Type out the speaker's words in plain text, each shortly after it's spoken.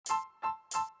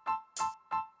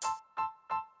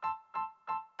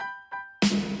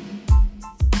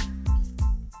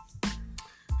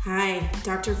Hi,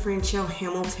 Dr. Franchelle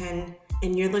Hamilton,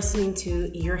 and you're listening to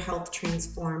Your Health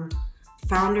Transformed,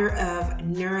 founder of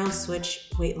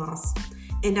NeuroSwitch Weight Loss.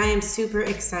 And I am super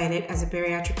excited as a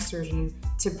bariatric surgeon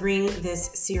to bring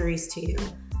this series to you,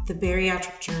 The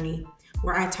Bariatric Journey,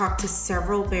 where I talk to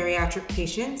several bariatric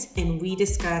patients and we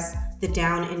discuss the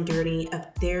down and dirty of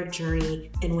their journey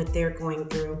and what they're going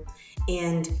through,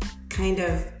 and kind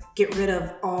of get rid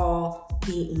of all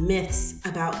the myths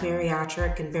about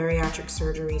bariatric and bariatric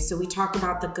surgery. So we talk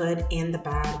about the good and the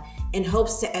bad in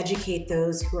hopes to educate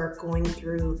those who are going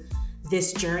through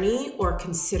this journey or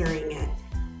considering it.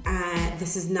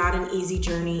 This is not an easy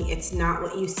journey. It's not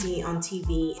what you see on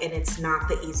TV, and it's not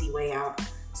the easy way out.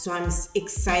 So I'm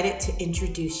excited to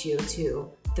introduce you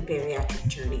to the bariatric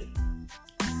journey.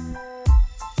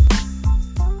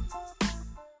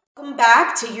 Welcome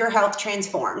back to Your Health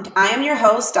Transformed. I am your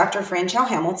host, Dr. Franchelle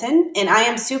Hamilton, and I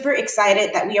am super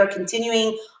excited that we are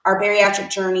continuing our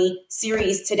bariatric journey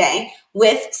series today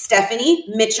with Stephanie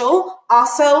Mitchell,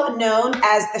 also known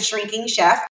as the Shrinking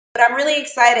Chef. But I'm really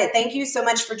excited. Thank you so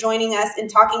much for joining us and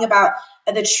talking about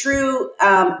the true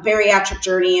bariatric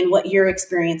journey and what your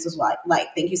experience was like.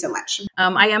 Thank you so much.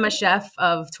 I am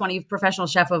a professional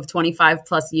chef of 25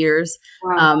 plus years.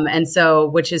 Wow. And so,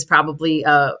 which is probably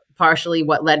partially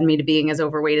what led me to being as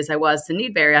overweight as I was to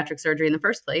need bariatric surgery in the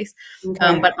first place.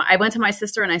 Okay. But I went to my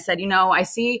sister and I said, I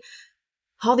see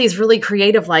all these really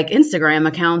creative like Instagram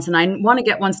accounts and I want to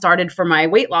get one started for my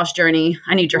weight loss journey.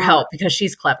 I need your help because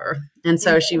she's clever. And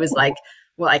so she was like,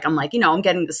 I'm like, I'm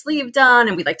getting the sleeve done.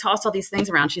 And we like tossed all these things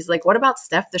around. She's like, what about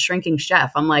Steph, the Shrinking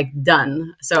Chef? I'm like,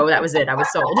 done. So that was it. I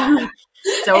was sold.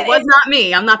 So it was not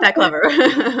me. I'm not that clever.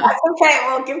 That's okay.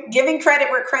 Well, giving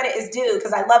credit where credit is due,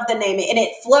 because I love the name and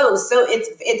it flows. So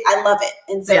I love it.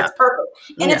 And so it's perfect.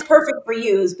 And it's perfect for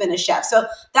you who's been a chef. So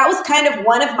that was kind of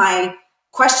one of my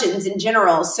questions in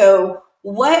general. So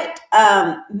what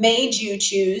made you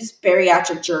choose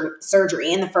bariatric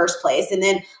surgery in the first place? And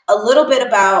then a little bit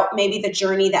about maybe the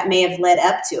journey that may have led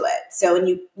up to it. So, and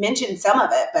you mentioned some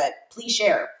of it, but please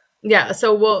share. Yeah.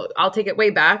 So I'll take it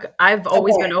way back. I've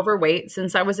always been overweight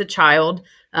since I was a child.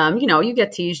 You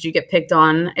get teased, you get picked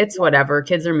on. It's whatever.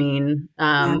 Kids are mean.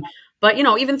 But,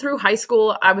 even through high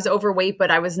school, I was overweight,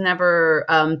 but I was never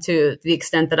to the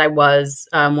extent that I was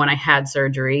when I had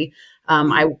surgery.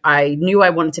 I knew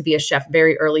I wanted to be a chef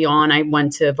very early on. I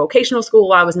went to vocational school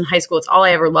while I was in high school. It's all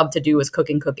I ever loved to do was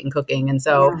cooking. And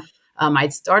so I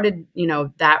started,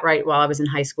 that right while I was in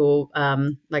high school,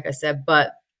 like I said,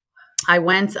 but I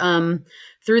went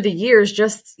through the years,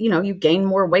 just, you gain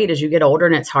more weight as you get older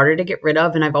and it's harder to get rid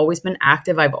of. And I've always been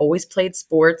active. I've always played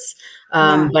sports.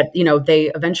 But,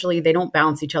 they don't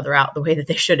balance each other out the way that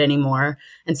they should anymore.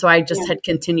 And so I just had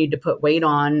continued to put weight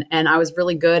on, and I was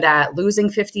really good at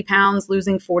losing 50 pounds,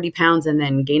 losing 40 pounds, and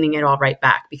then gaining it all right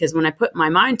back. Because when I put my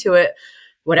mind to it,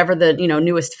 whatever the,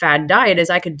 newest fad diet is,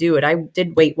 I could do it. I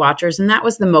did Weight Watchers, and that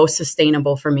was the most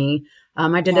sustainable for me.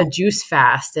 I did a juice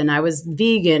fast, and I was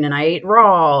vegan, and I ate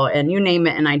raw, and you name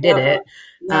it, and I did it.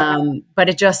 But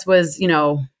it just was,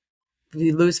 you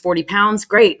lose 40 pounds,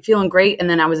 great, feeling great. And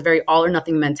then I was a very all or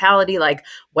nothing mentality. Like,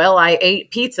 well, I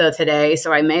ate pizza today,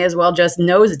 so I may as well just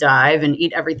nosedive and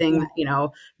eat everything,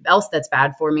 else that's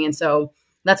bad for me. And so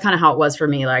that's kind of how it was for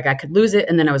me. Like, I could lose it,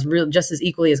 and then I was just as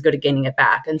equally as good at gaining it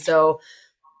back. And so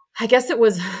I guess I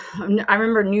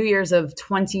remember New Year's Eve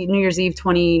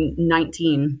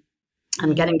 2019.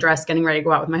 I'm getting dressed, getting ready to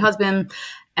go out with my husband.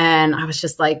 And I was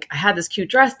just like, I had this cute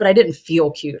dress, but I didn't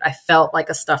feel cute. I felt like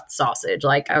a stuffed sausage.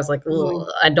 Like, I was like,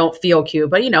 I don't feel cute.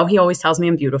 But, he always tells me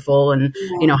I'm beautiful and,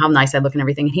 how nice I look and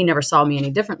everything. And he never saw me any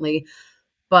differently.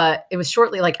 But it was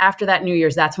shortly like after that New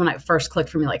Year's, that's when it first clicked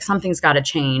for me, like something's got to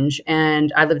change.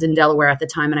 And I lived in Delaware at the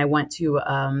time, and I went to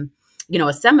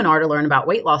a seminar to learn about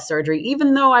weight loss surgery,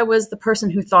 even though I was the person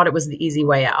who thought it was the easy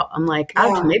way out. I'm like,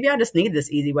 maybe I just need this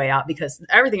easy way out because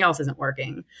everything else isn't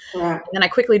working. Yeah. And then I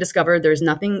quickly discovered there's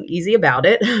nothing easy about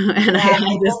it. And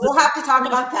we'll have to talk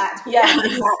about that. Yes,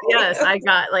 exactly. Yes. I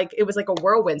got it was like a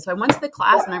whirlwind. So I went to the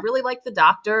class and I really liked the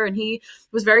doctor, and he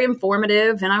was very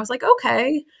informative, and I was like,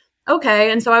 okay.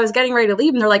 And so I was getting ready to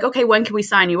leave, and they're like, okay, when can we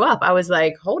sign you up? I was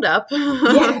like, hold up.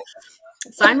 Yeah.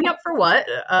 Sign me up for what?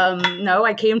 No,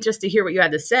 I came just to hear what you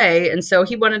had to say. And so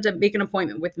he wanted to make an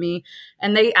appointment with me,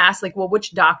 and they asked well,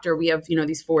 which doctor? We have,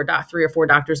 these 3 or 4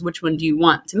 doctors. Which one do you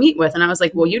want to meet with? And I was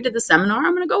like, well, you did the seminar.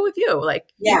 I'm going to go with you.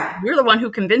 You're the one who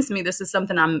convinced me this is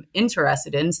something I'm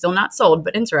interested in. Still not sold,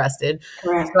 but interested.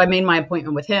 Right. So I made my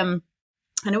appointment with him.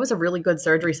 And it was a really good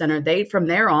surgery center. From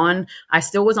there on, I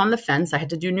still was on the fence. I had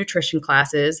to do nutrition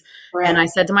classes. Right. And I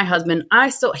said to my husband,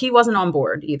 he wasn't on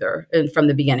board either. And from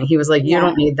the beginning, he was like, you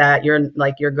don't need that.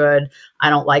 You're good. I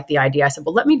don't like the idea. I said,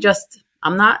 well,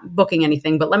 I'm not booking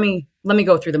anything, but let me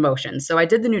go through the motions. So I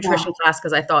did the nutrition class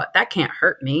because I thought that can't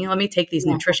hurt me. Let me take these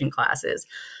nutrition classes.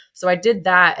 So I did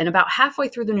that. And about halfway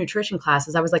through the nutrition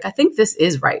classes, I was like, I think this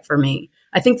is right for me.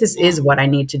 I think this is what I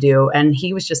need to do. And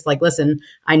he was just like, listen,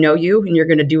 I know you and you're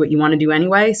going to do what you want to do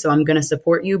anyway. So I'm going to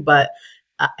support you. But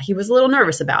he was a little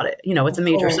nervous about it. It's a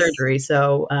major surgery.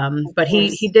 So, but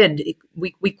he did.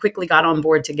 We quickly got on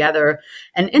board together.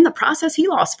 And in the process, he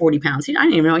lost 40 pounds. I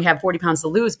didn't even know he had 40 pounds to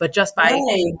lose. But just by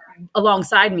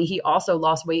alongside me, he also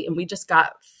lost weight and we just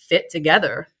got fit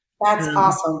together. That's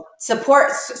awesome.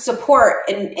 Support,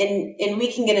 and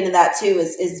we can get into that too,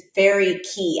 is very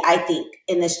key, I think,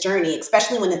 in this journey,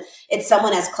 especially when it's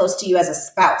someone as close to you as a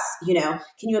spouse. Can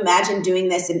you imagine doing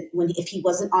this? And if he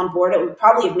wasn't on board, it would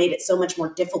probably have made it so much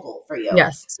more difficult for you.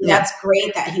 Yes. So that's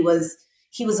great that he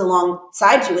was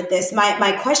alongside you with this.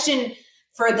 My question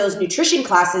for those nutrition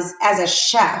classes, as a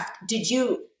chef, did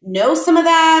you know some of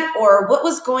that, or what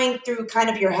was going through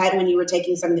kind of your head when you were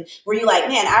taking something? Were you like,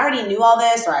 man, I already knew all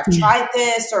this, or I've tried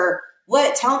this, or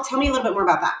what? Tell me a little bit more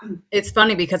about that. It's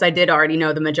funny because I did already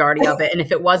know the majority of it. And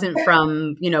if it wasn't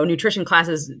from, nutrition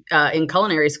classes in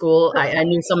culinary school, I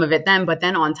knew some of it then. But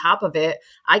then on top of it,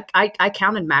 I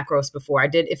counted macros before. I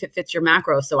did If It Fits Your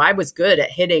Macros. So I was good at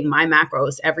hitting my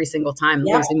macros every single time,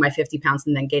 losing my 50 pounds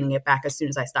and then gaining it back as soon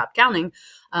as I stopped counting.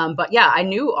 But yeah, I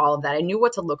knew all of that. I knew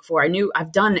what to look for.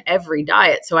 I've done every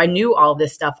diet. So I knew all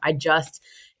this stuff.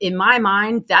 In my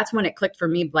mind, that's when it clicked for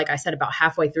me. Like I said, about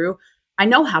halfway through, I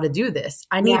know how to do this.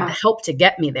 I need the help to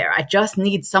get me there. I just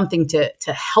need something to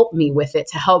help me with it,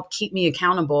 to help keep me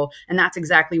accountable. And that's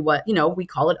exactly what, we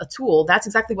call it a tool. That's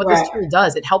exactly what this tool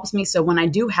does. It helps me. So when I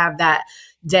do have that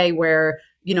day where,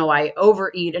 I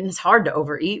overeat, and it's hard to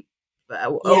overeat,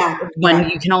 when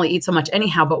you can only eat so much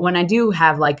anyhow. But when I do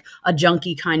have like a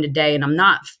junky kind of day and I'm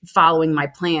not following my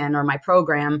plan or my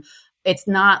program, it's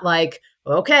not like,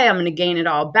 okay, I'm going to gain it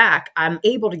all back. I'm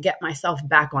able to get myself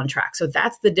back on track. So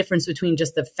that's the difference between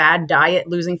just the fad diet,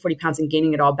 losing 40 pounds and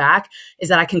gaining it all back, is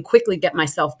that I can quickly get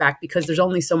myself back because there's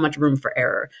only so much room for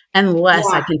error unless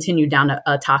I continue down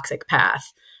a toxic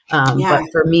path. But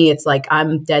for me, it's like,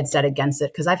 I'm dead set against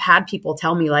it because I've had people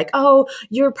tell me like, oh,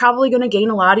 you're probably going to gain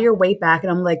a lot of your weight back.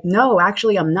 And I'm like, no,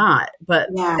 actually I'm not, but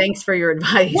thanks for your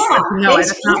advice. Like, no,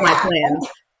 that's not my plan.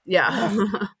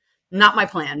 Not my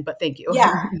plan, but thank you.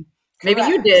 Maybe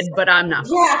you did, but I'm not.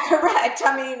 Yeah, correct.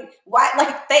 I mean, why?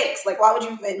 Like, thanks. Like, why would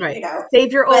you even,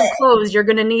 save your old clothes? You're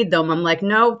going to need them. I'm like,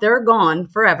 no, they're gone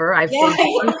forever. I've saved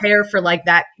one pair for like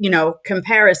that,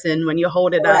 comparison when you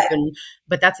hold it up.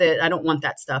 But that's it. I don't want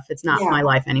that stuff. It's not my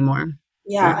life anymore.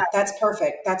 Yeah, that's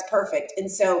perfect. That's perfect.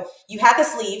 And so you had the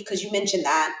sleeve because you mentioned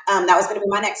that. That was going to be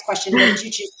my next question. What did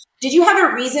you choose? Did you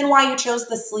have a reason why you chose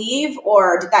the sleeve,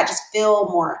 or did that just feel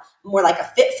more like a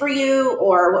fit for you,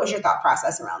 or what was your thought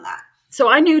process around that? So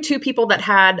I knew two people that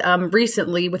had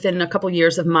recently, within a couple of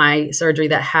years of my surgery,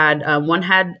 that had one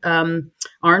had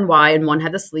R&Y and one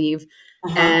had the sleeve.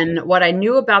 And what I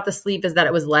knew about the sleeve is that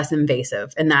it was less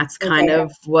invasive, and that's kind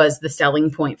of was the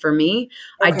selling point for me.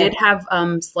 I did have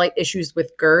slight issues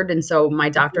with GERD, and so my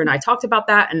doctor and I talked about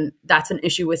that, and that's an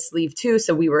issue with sleeve too.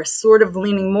 So we were sort of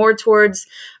leaning more towards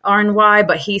R&Y,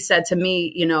 but he said to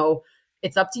me,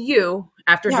 it's up to you.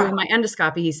 After doing my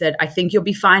endoscopy, he said, I think you'll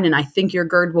be fine. And I think your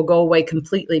GERD will go away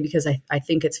completely because I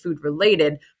think it's food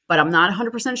related, but I'm not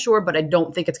 100% sure, but I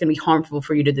don't think it's going to be harmful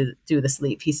for you to do the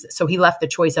sleeve. So he left the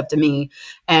choice up to me.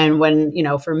 And when,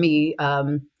 for me,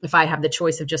 if I have the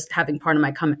choice of just having part of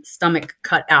my stomach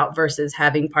cut out versus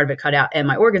having part of it cut out and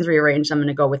my organs rearranged, I'm going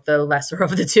to go with the lesser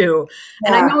of the two.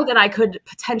 And I know that I could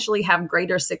potentially have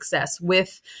greater success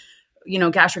with,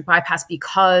 gastric bypass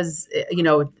because,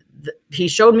 he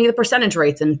showed me the percentage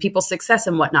rates and people's success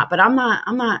and whatnot, but I'm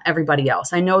not everybody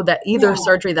else. I know that either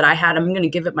surgery that I had, I'm going to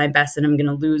give it my best and I'm going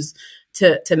to lose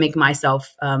to make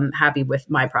myself happy with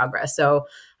my progress. So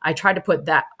I try to put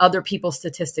that other people's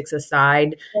statistics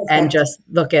aside and just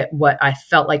look at what I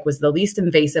felt like was the least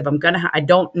invasive. I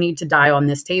don't need to die on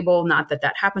this table. Not that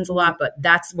happens a lot, but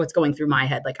that's what's going through my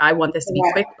head. Like, I want this to be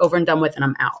quick, over and done with, and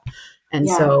I'm out. And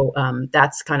so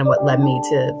that's kind of what led me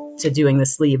to doing the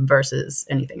sleeve versus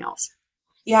anything else.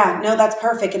 Yeah, no, that's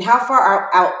perfect. And how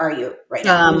far out are you right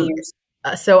now? How many years?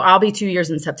 So I'll be 2 years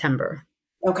in September.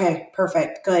 Okay,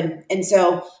 perfect. Good. And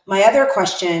so my other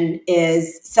question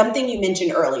is something you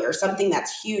mentioned earlier, something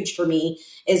that's huge for me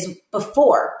is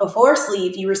before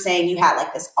sleeve, you were saying you had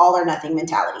like this all or nothing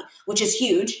mentality, which is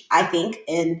huge, I think,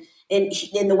 in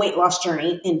in the weight loss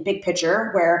journey in big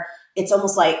picture, where it's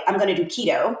almost like I'm going to do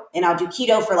keto and I'll do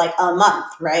keto for like a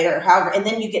month, right? Or however, and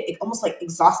then you get almost like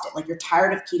exhausted, like you're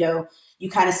tired of keto. You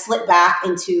kind of slip back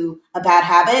into a bad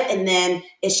habit. And then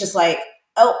it's just like,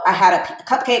 oh, I had a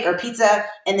cupcake or pizza.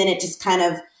 And then it just kind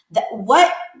of,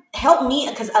 what helped me,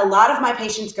 because a lot of my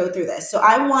patients go through this. So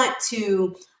I want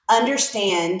to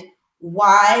understand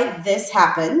why this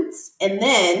happens. And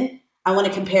then I want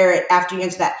to compare it, after you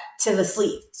answer that, to the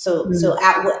sleep. So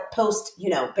at what post,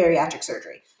 bariatric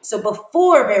surgery. So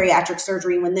before bariatric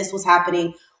surgery, when this was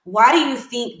happening, why do you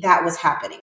think that was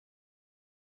happening?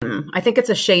 I think it's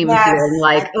a shame feeling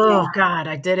like, oh God,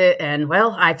 I did it. And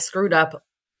well, I've screwed up.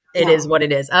 It is what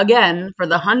it is. Again, for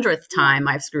the 100th time,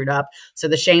 I've screwed up. So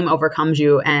the shame overcomes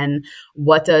you. And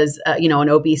what does, an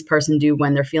obese person do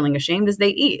when they're feeling ashamed is they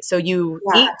eat. So you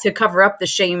eat to cover up the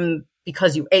shame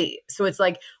because you ate. So it's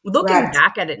like looking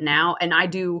back at it now, and I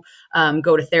do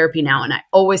go to therapy now, and I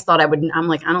always thought I'm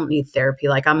like, I don't need therapy.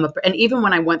 Like and even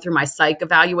when I went through my psych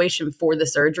evaluation for the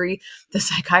surgery, the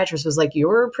psychiatrist was like,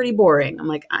 you're pretty boring. I'm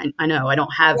like, I know, I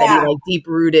don't have any like deep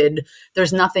rooted,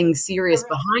 there's nothing serious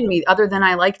behind me other than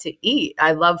I like to eat.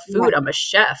 I love food. I'm a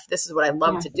chef. This is what I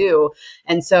love to do.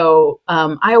 And so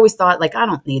I always thought like, I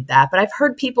don't need that. But I've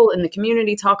heard people in the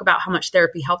community talk about how much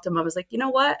therapy helped them. I was like, you know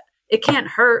what? It can't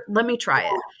hurt. Let me try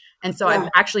it. And so I've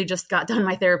actually just got done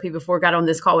my therapy before I got on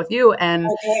this call with you. And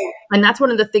that's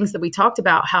one of the things that we talked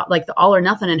about, how like the all or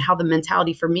nothing, and how the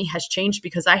mentality for me has changed,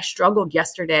 because I struggled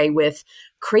yesterday with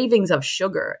cravings of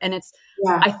sugar. And it's,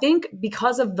 I think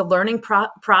because of the learning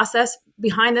process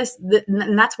behind this,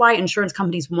 and that's why insurance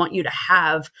companies want you to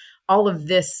have all of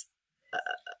this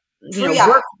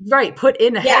work, put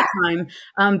in ahead of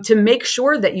time to make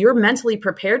sure that you're mentally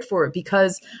prepared for it.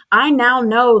 Because I now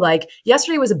know, like,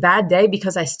 yesterday was a bad day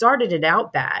because I started it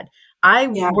out bad. I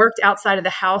worked outside of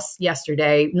the house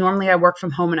yesterday. Normally I work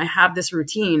from home and I have this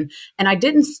routine, and I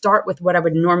didn't start with what I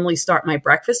would normally start my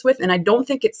breakfast with. And I don't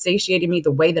think it satiated me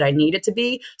the way that I needed to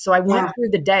be. So I went through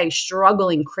the day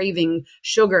struggling, craving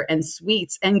sugar and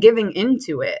sweets and giving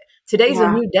into it. Today's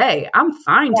a new day. I'm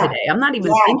fine today. I'm not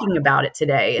even thinking about it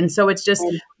today. And so it's just,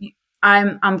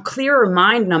 I'm clearer in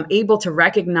mind, and I'm able to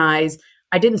recognize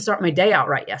I didn't start my day out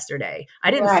right yesterday.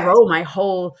 I didn't throw my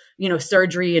whole,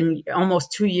 surgery and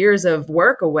almost 2 years of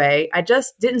work away. I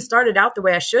just didn't start it out the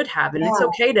way I should have. And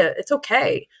it's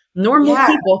okay.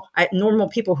 Normal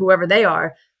people, whoever they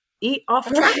are, eat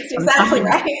off track. Exactly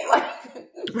right.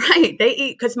 Right. They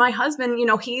eat, because my husband,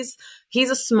 he's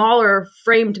a smaller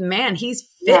framed man. He's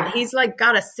fit. He's like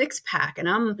got a 6-pack. And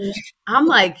I'm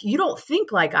like, you don't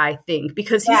think like I think,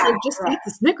 because he's like, just eat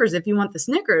the Snickers if you want the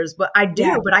Snickers. But I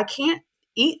do, but I can't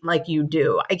eat like you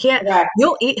do. I can't,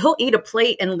 he'll eat a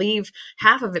plate and leave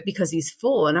half of it because he's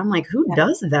full. And I'm like, who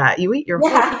does that? You eat your whole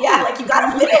plate. Like you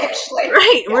got to finish.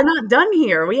 Like, we're not done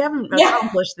here. We haven't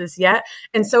accomplished this yet.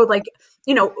 And so like,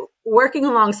 working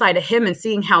alongside of him and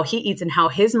seeing how he eats and how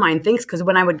his mind thinks. Because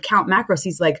when I would count macros,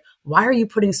 he's like, why are you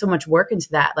putting so much work into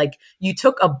that? Like, you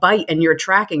took a bite and you're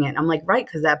tracking it. I'm like, right,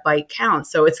 because that bite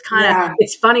counts. So it's kind of,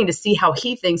 it's funny to see how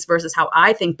he thinks versus how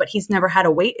I think, but he's never had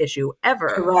a weight issue ever.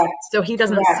 Correct. So he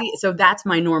doesn't see. So that's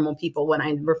my normal people when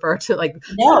I refer to like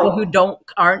people who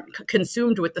aren't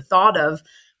consumed with the thought of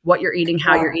what you're eating,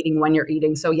 how you're eating, when you're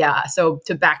eating. So so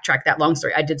to backtrack that long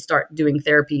story, I did start doing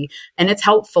therapy, and it's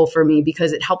helpful for me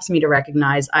because it helps me to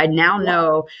recognize, I now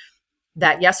know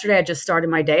that yesterday I just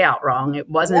started my day out wrong. It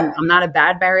wasn't, I'm not a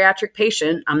bad bariatric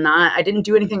patient. I didn't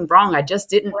do anything wrong. I just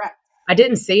didn't, I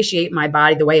didn't satiate my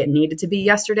body the way it needed to be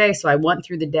yesterday. So I went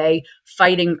through the day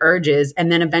fighting urges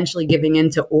and then eventually giving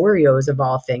into Oreos of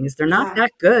all things. They're not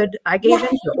that good. I gave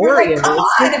into Oreos. Like, come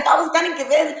on, if I was going to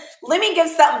give in, let me give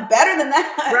something better than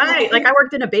that. Right. Like I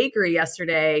worked in a bakery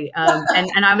yesterday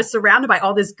and I was surrounded by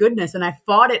all this goodness, and I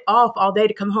fought it off all day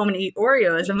to come home and eat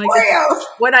Oreos. I'm like,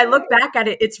 when I look back at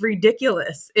it, it's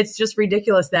ridiculous. It's just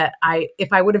ridiculous that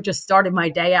if I would have just started my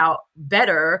day out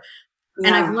better.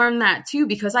 And I've learned that too,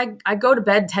 because I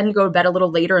tend to go to bed a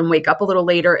little later and wake up a little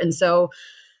later. And so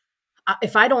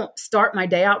if I don't start my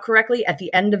day out correctly at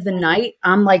the end of the night,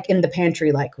 I'm like in the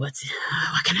pantry, like, what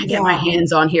can I get my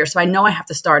hands on here? So I know I have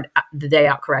to start the day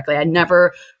out correctly. I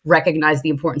never recognized the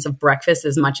importance of breakfast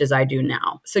as much as I do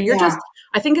now. So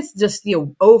I think it's just the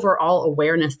overall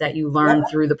awareness that you learn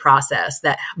through the process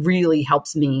that really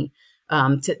helps me.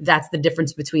 That's the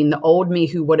difference between the old me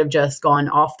who would have just gone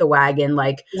off the wagon,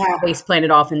 like face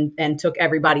planted off and took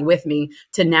everybody with me,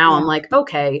 to now I'm like,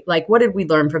 okay, like what did we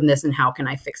learn from this and how can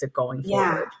I fix it going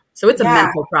forward? So it's a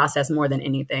mental process more than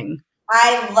anything.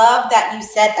 I love that you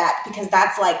said that, because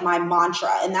that's like my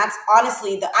mantra. And that's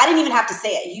honestly, I didn't even have to say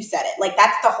it. You said it. Like,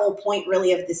 that's the whole point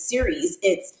really of this series.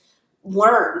 It's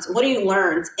learned? What do you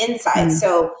learn? Insights.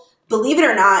 So believe it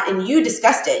or not, and you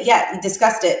discussed it. Yeah, you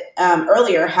discussed it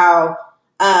earlier, how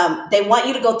they want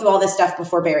you to go through all this stuff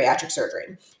before bariatric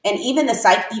surgery. And even the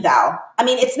psych eval, I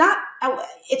mean,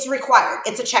 it's required.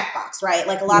 It's a checkbox, right?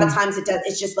 Like a lot of times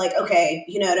it's just like, okay,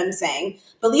 you know what I'm saying?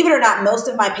 Believe it or not, most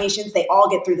of my patients, they all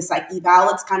get through the psych eval.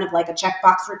 It's kind of like a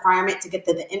checkbox requirement to get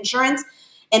the insurance.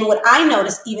 And what I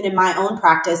noticed even in my own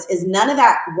practice is none of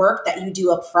that work that you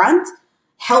do up front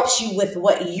helps you with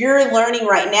what you're learning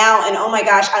right now. And oh my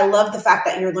gosh, I love the fact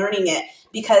that you're learning it,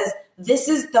 because this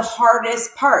is the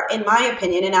hardest part, in my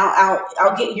opinion. And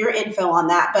I'll get your info on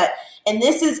that. And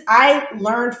this is, I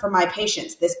learned from my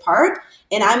patients this part.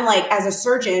 And I'm like, as a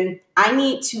surgeon, I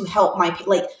need to help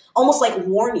almost like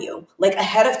warn you, like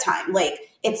ahead of time. Like,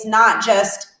 it's not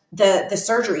just the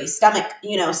surgery, stomach,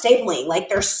 stapling. Like,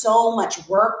 there's so much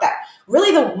work that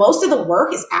really most of the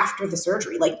work is after the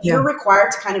surgery. Like, you're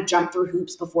required to kind of jump through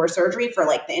hoops before surgery for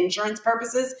like the insurance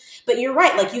purposes. But you're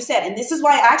right, like you said, and this is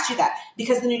why I asked you that,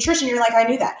 because the nutrition, you're like, I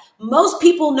knew that. Most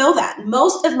people know that.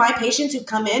 Most of my patients who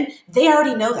come in, they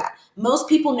already know that. Most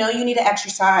people know you need to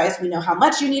exercise. We know how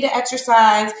much you need to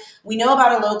exercise. We know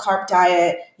about a low carb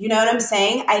diet. You know what I'm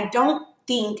saying? I don't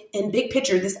think in big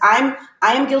picture, I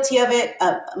am guilty of it.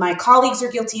 My colleagues are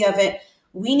guilty of it.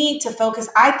 We need to focus,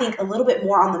 I think, a little bit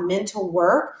more on the mental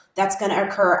work that's going to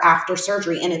occur after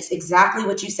surgery. And it's exactly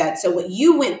what you said. So what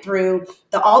you went through,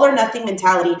 the all or nothing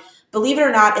mentality, believe it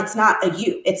or not, it's not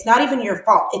it's not even your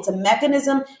fault. It's a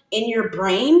mechanism in your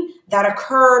brain that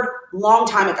occurred long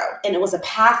time ago. And it was a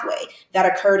pathway that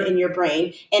occurred in your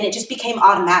brain, and it just became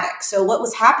automatic. So what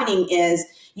was happening is,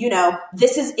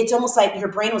 it's almost like your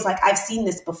brain was like, I've seen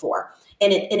this before,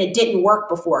 and it didn't work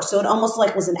before. So it almost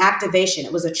like was an activation.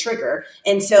 It was a trigger.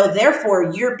 And so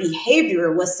therefore your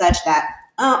behavior was such that,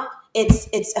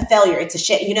 it's a failure. It's a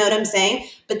shit. You know what I'm saying?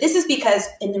 But this is because,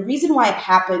 and the reason why it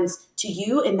happens to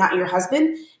you and not your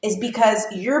husband is because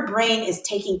your brain is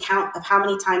taking count of how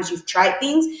many times you've tried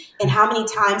things and how many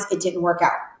times it didn't work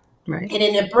out. Right. And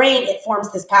in the brain, it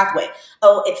forms this pathway.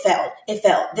 Oh, it failed.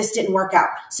 This didn't work out.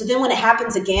 So then when it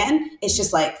happens again, it's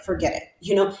just like, forget it,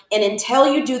 and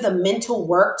until you do the mental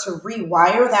work to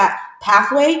rewire that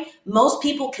pathway, most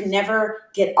people can never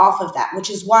get off of that, which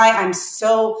is why I'm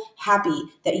so happy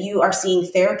that you are seeing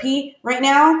therapy right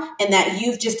now and that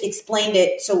you've just explained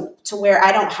it to where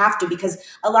I don't have to, because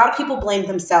a lot of people blame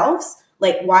themselves.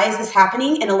 Like, why is this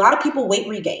happening? And a lot of people weight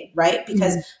regain, right?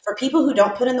 Because for people who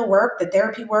don't put in the work, the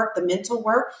therapy work, the mental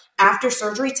work after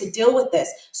surgery to deal with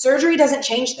this, surgery doesn't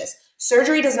change this.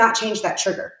 Surgery does not change that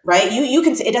trigger, right? You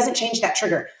can say it doesn't change that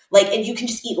trigger. Like, and you can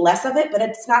just eat less of it, but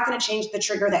it's not going to change the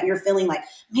trigger that you're feeling like,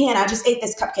 man, I just ate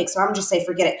this cupcake, so I'm just say,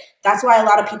 forget it. That's why a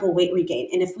lot of people weight regain.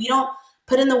 And if we don't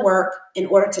put in the work in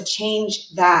order to change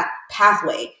that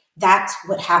pathway, that's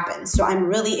what happens. So I'm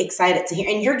really excited to hear.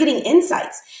 And you're getting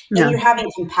insights and you're having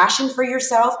compassion for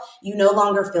yourself. You no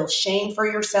longer feel shame for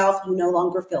yourself. You no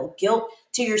longer feel guilt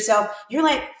to yourself. You're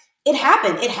like, it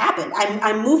happened.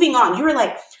 I'm moving on. You were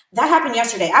like, that happened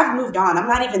yesterday. I've moved on. I'm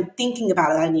not even thinking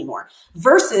about it anymore.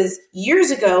 Versus years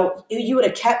ago, you would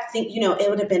have kept thinking, it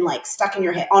would have been like stuck in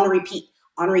your head on repeat,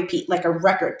 like a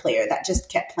record player that just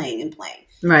kept playing and playing.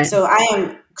 Right. So I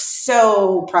am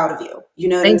so proud of you. You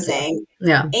know what I'm saying?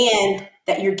 Yeah. And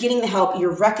that you're getting the help,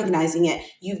 you're recognizing it,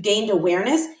 you've gained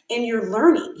awareness, and you're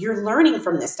learning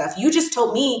from this stuff. You just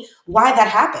told me why that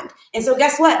happened. And so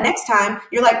guess what? Next time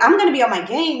you're like, I'm going to be on my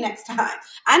game next time.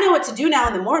 I know what to do now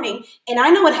in the morning. And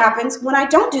I know what happens when I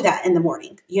don't do that in the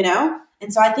morning,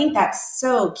 And so I think that's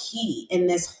so key in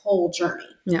this whole journey.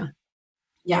 Yeah.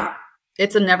 Yeah.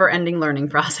 It's a never ending learning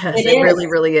process. It really,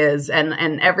 really is.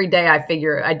 And every day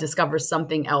I discover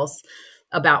something else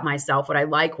about myself, what I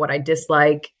like, what I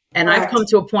dislike. And I've come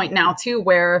to a point now too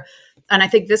where, and I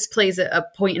think this plays a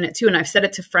point in it too. And I've said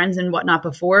it to friends and whatnot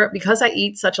before, because I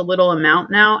eat such a little amount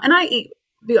now, and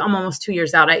I'm almost 2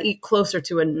 years out. I eat closer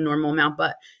to a normal amount,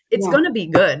 but it's going to be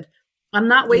good. I'm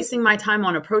not wasting my time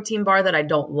on a protein bar that I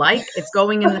don't like. It's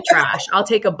going in the trash. I'll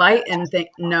take a bite and think,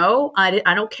 no, I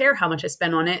don't care how much I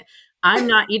spend on it. I'm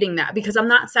not eating that because I'm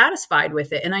not satisfied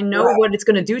with it. And I know what it's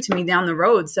going to do to me down the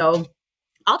road. So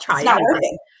I'll try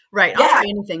anything. Right. I'll try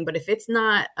anything. But if it's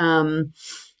not,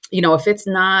 if it's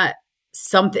not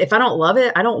something, if I don't love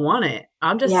it, I don't want it.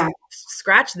 I'll just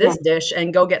scratch this dish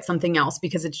and go get something else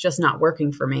because it's just not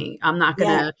working for me. I'm not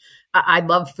going to, I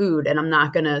love food, and I'm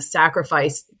not going to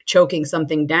sacrifice choking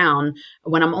something down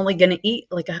when I'm only going to eat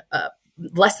like a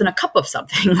less than a cup of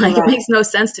something. Like it makes no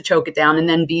sense to choke it down and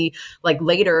then be like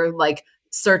later, like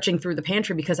searching through the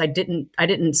pantry because I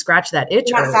didn't scratch that itch.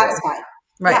 You're not satisfied.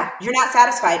 Right. Yeah, you're not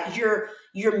satisfied.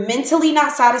 You're mentally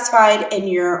not satisfied, and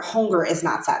your hunger is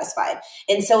not satisfied.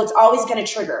 And so it's always going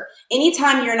to trigger.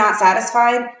 Anytime you're not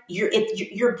satisfied,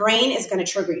 your brain is going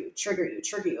to trigger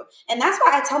you. And that's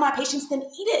why I tell my patients, then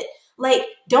eat it. Like,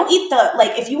 don't eat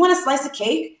if you want a slice of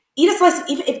cake, eat a slice,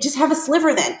 even if just have a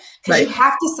sliver then, because you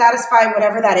have to satisfy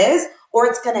whatever that is, or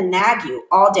it's going to nag you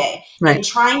all day. Right. And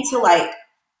trying to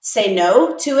say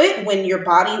no to it when your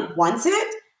body wants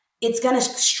it, it's going to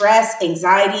stress,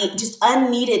 anxiety, just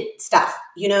unneeded stuff.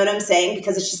 You know what I'm saying?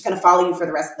 Because it's just going to follow you for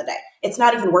the rest of the day. It's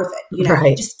not even worth it.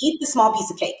 Right. Just eat the small piece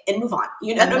of cake and move on.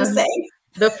 You know what I'm saying?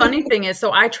 The funny thing is,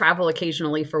 so I travel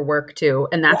occasionally for work too.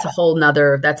 And that's a whole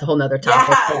nother topic.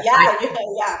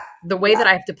 The way that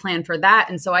I have to plan for that.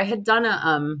 And so I had done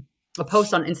a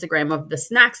post on Instagram of the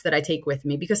snacks that I take with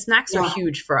me, because snacks are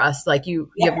huge for us. Like you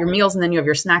have your meals, and then you have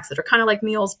your snacks that are kind of like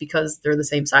meals because they're the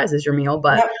same size as your meal.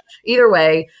 But either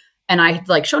way, and I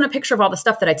had shown a picture of all the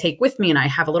stuff that I take with me, and I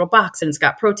have a little box, and it's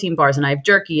got protein bars, and I have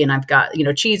jerky, and I've got,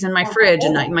 cheese in my fridge,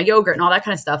 and my yogurt and all that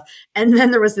kind of stuff. And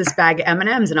then there was this bag of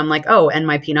M&Ms, and I'm like, oh, and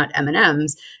my peanut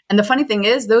M&Ms. And the funny thing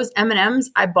is, those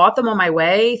M&Ms, I bought them on my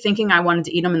way thinking I wanted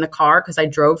to eat them in the car because I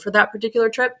drove for that particular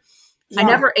trip. I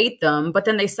never ate them, but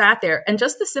then they sat there. And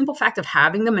just the simple fact of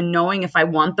having them and knowing if I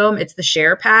want them, it's the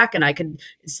share pack, and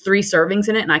it's 3 servings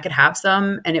in it, and I could have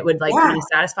some, and it would kind of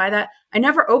satisfy that. I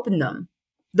never opened them.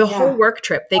 The whole work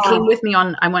trip, they came with me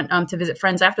I went to visit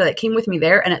friends after that, came with me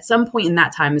there. And at some point in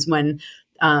that time is when,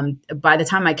 by the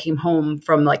time I came home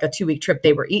from a 2-week trip,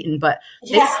 they were eaten, but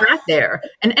they sat there.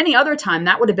 And any other time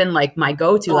that would have been my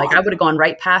go-to. I would have gone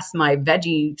right past my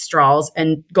veggie straws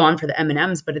and gone for the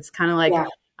M&Ms, but it's kind of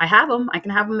I have them. I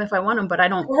can have them if I want them, but I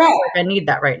don't I need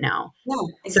that right now. Yeah,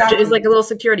 exactly. So it's like a little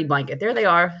security blanket. There they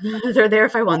are. They're there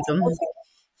if I want them.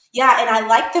 Yeah. And I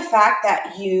like the fact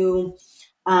that you,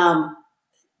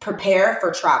 prepare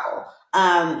for travel.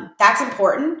 That's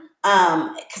important.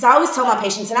 Cause I always tell my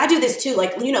patients, and I do this too,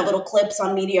 little clips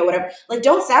on media, whatever,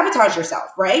 don't sabotage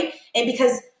yourself. Right. And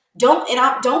because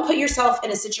don't put yourself in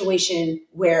a situation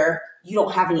where you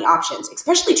don't have any options,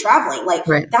 especially traveling.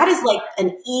 That is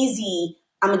an easy,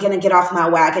 I'm going to get off my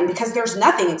wagon, because there's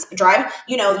nothing. It's driving,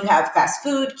 you have fast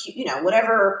food,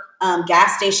 whatever,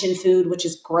 gas station food, which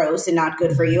is gross and not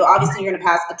good for you. Obviously you're going to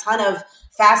pass a ton of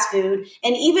fast food,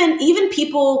 and even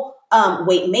people,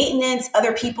 weight maintenance,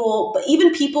 other people, but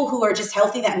even people who are just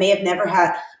healthy that may have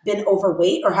never been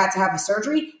overweight or had to have a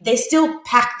surgery, they still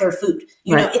pack their food.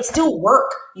 It's still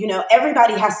work.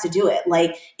 Everybody has to do it.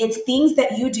 It's things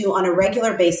that you do on a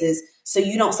regular basis so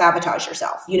you don't sabotage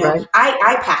yourself.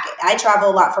 I pack it. I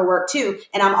travel a lot for work too,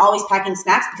 and I'm always packing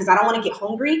snacks because I don't want to get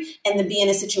hungry and then be in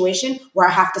a situation where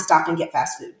I have to stop and get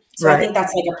fast food. So I think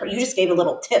that's you just gave a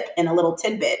little tip and a little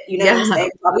tidbit, what I'm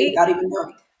saying? Probably without even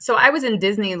knowing. So I was in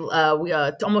Disney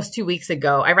almost 2 weeks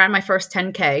ago. I ran my first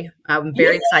 10K. I'm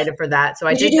very excited for that. So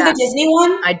did you do the Disney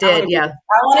one? I did, I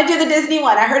want to do the Disney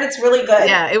one. I heard it's really good.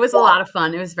 Yeah, it was a lot of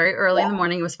fun. It was very early in the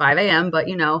morning. It was 5 a.m., but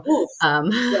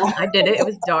I did it. It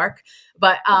was dark.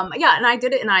 But and I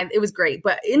did it, and it was great.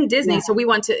 But in Disney, so we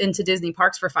went into Disney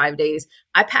parks for 5 days.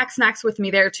 I packed snacks with me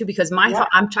there too, because my thought,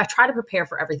 I try to prepare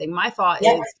for everything. My thought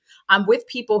is, I'm with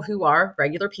people who are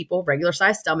regular people, regular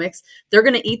sized stomachs. They're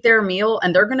going to eat their meal,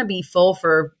 and they're going to be full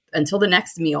until the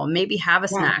next meal, maybe have a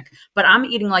snack. But I'm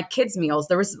eating kids meals.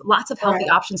 There was lots of healthy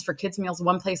options for kids meals.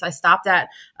 One place I stopped at,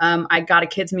 I got a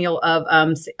kids meal of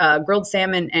grilled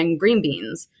salmon and green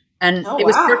beans. And it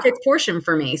was perfect portion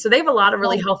for me. So they have a lot of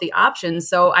really healthy options.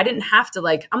 So I didn't have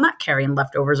to I'm not carrying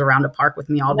leftovers around a park with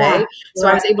me all day. So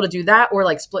I was able to do that,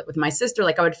 or split with my sister.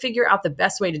 I would figure out the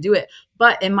best way to do it.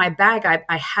 But in my bag,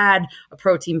 I had a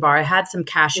protein bar. I had some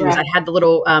cashews. I had the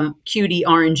little cutie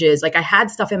oranges. I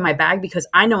had stuff in my bag because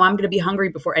I know I'm going to be hungry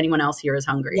before anyone else here is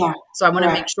hungry. So I want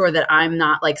to make sure that I'm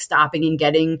not stopping and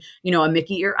getting, a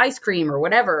Mickey ear ice cream or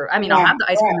whatever. I mean, I'll have the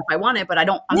ice cream if I want it, but I'm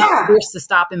not forced to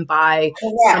stop and buy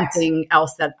something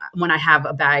else that when I have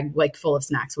a bag full of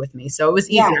snacks with me. So it was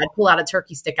easy. I'd pull out a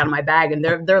turkey stick out of my bag, and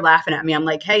they're laughing at me. I'm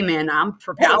like, hey man, I'll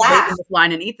wait in this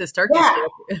line and eat this turkey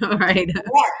stick. Right.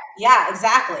 Yeah,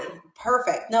 exactly.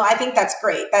 Perfect. No, I think that's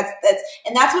great.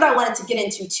 And that's what I wanted to get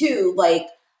into too.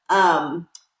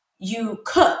 You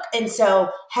cook. And so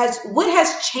what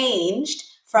has changed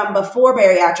from before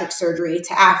bariatric surgery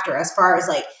to after, as far as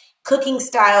cooking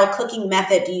style, cooking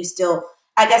method? Do you still,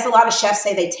 I guess a lot of chefs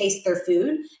say they taste their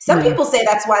food. Some people say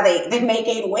that's why they may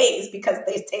gain weight, because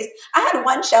they taste. I had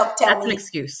one chef tell me. That's an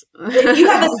excuse. If you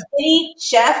have a skinny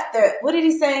chef, what did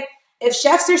he say? if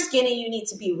chefs are skinny, you need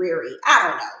to be reary. I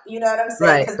don't know. You know what I'm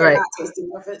saying? Because they're not tasting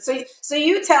their food. So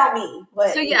you tell me.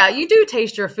 What, so yeah, you do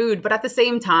taste your food, but at the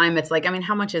same time, it's like, I mean,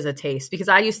 how much is a taste? Because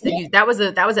I used to use, that was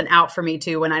an out for me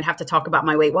too, when I'd have to talk about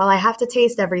my weight. Well, I have to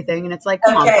taste everything. And it's like,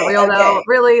 come on, for real though?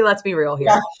 Really? Let's be real here.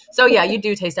 Yeah. So yeah, you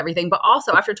do taste everything. But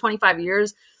also after 25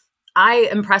 years, I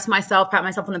impress myself, pat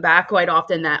myself on the back quite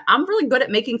often that I'm really good at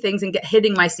making things and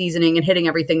hitting my seasoning and hitting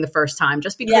everything the first time,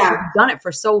 just because I've done it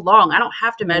for so long. I don't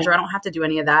have to measure. I don't have to do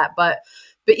any of that. But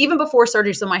even before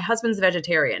surgery, so my husband's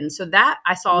vegetarian. So that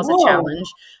I saw as a challenge.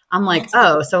 I'm like,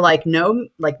 oh, so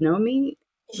no meat?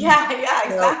 Yeah,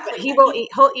 exactly.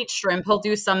 He'll eat shrimp. He'll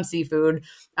do some seafood.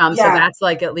 So that's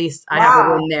like, at least I have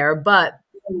a win there. But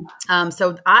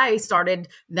so I started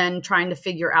then trying to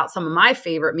figure out some of my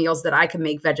favorite meals that I could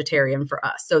make vegetarian for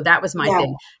us. So that was my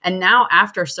thing. And now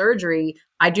after surgery,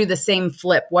 I do the same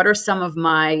flip. What are some of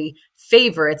my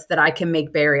favorites that I can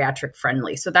make bariatric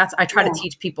friendly? So I try to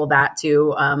teach people that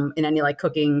too, in any like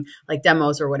cooking, like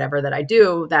demos or whatever that I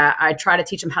do, that I try to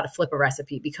teach them how to flip a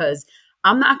recipe, because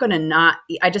I'm not going to not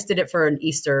eat. I just did it for an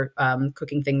Easter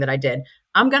cooking thing that I did.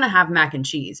 I'm going to have mac and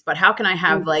cheese, but how can I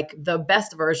have like the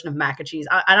best version of mac and cheese?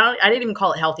 I didn't even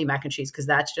call it healthy mac and cheese, because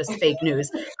that's just fake news.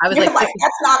 I was like,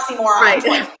 that's an oxymoron.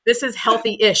 Right. This is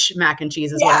healthy-ish mac and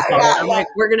cheese is what I call it. I'm like,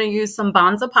 we're going to use some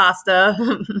Banza pasta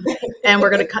and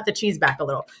we're going to cut the cheese back a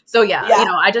little. So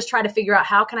I just try to figure out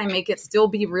how can I make it still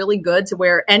be really good to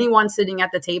where anyone sitting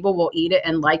at the table will eat it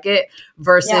and like it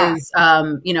versus,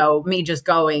 me just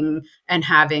going and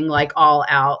having like all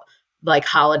out like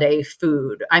holiday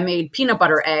food. I made peanut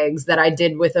butter eggs that I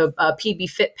did with a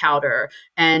PB Fit powder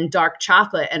and dark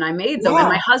chocolate. And I made them. And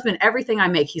my husband, everything I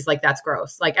make, he's like, that's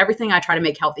gross. Like everything I try to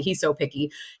make healthy. He's so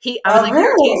picky. I was like,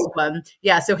 here, taste one.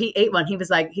 Yeah. So he ate one. He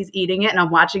was like, he's eating it and I'm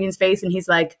watching his face and he's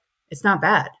like, it's not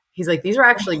bad. He's like, these are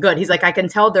actually good. He's like, I can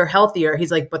tell they're healthier. He's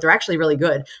like, but they're actually really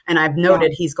good. And I've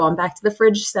noted he's gone back to the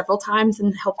fridge several times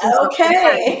and helped himself.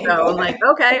 Okay. So I'm like,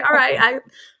 okay, all right.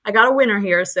 I got a winner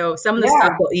here. So some of the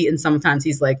stuff we'll eat, and sometimes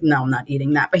he's like, no, I'm not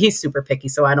eating that. But he's super picky,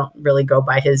 so I don't really go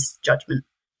by his judgment.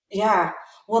 Yeah.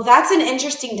 Well, that's an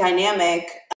interesting dynamic.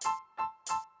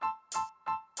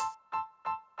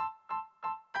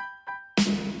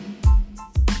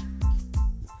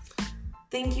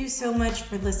 Thank you so much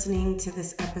for listening to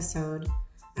this episode.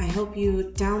 I hope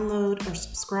you download or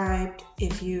subscribed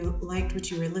if you liked what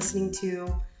you were listening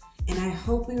to. And I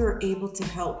hope we were able to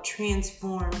help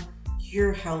transform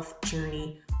your health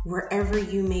journey wherever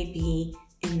you may be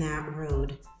in that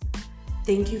road.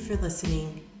 Thank you for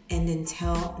listening, and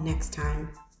until next time,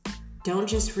 don't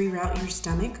just reroute your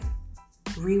stomach,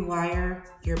 rewire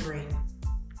your brain.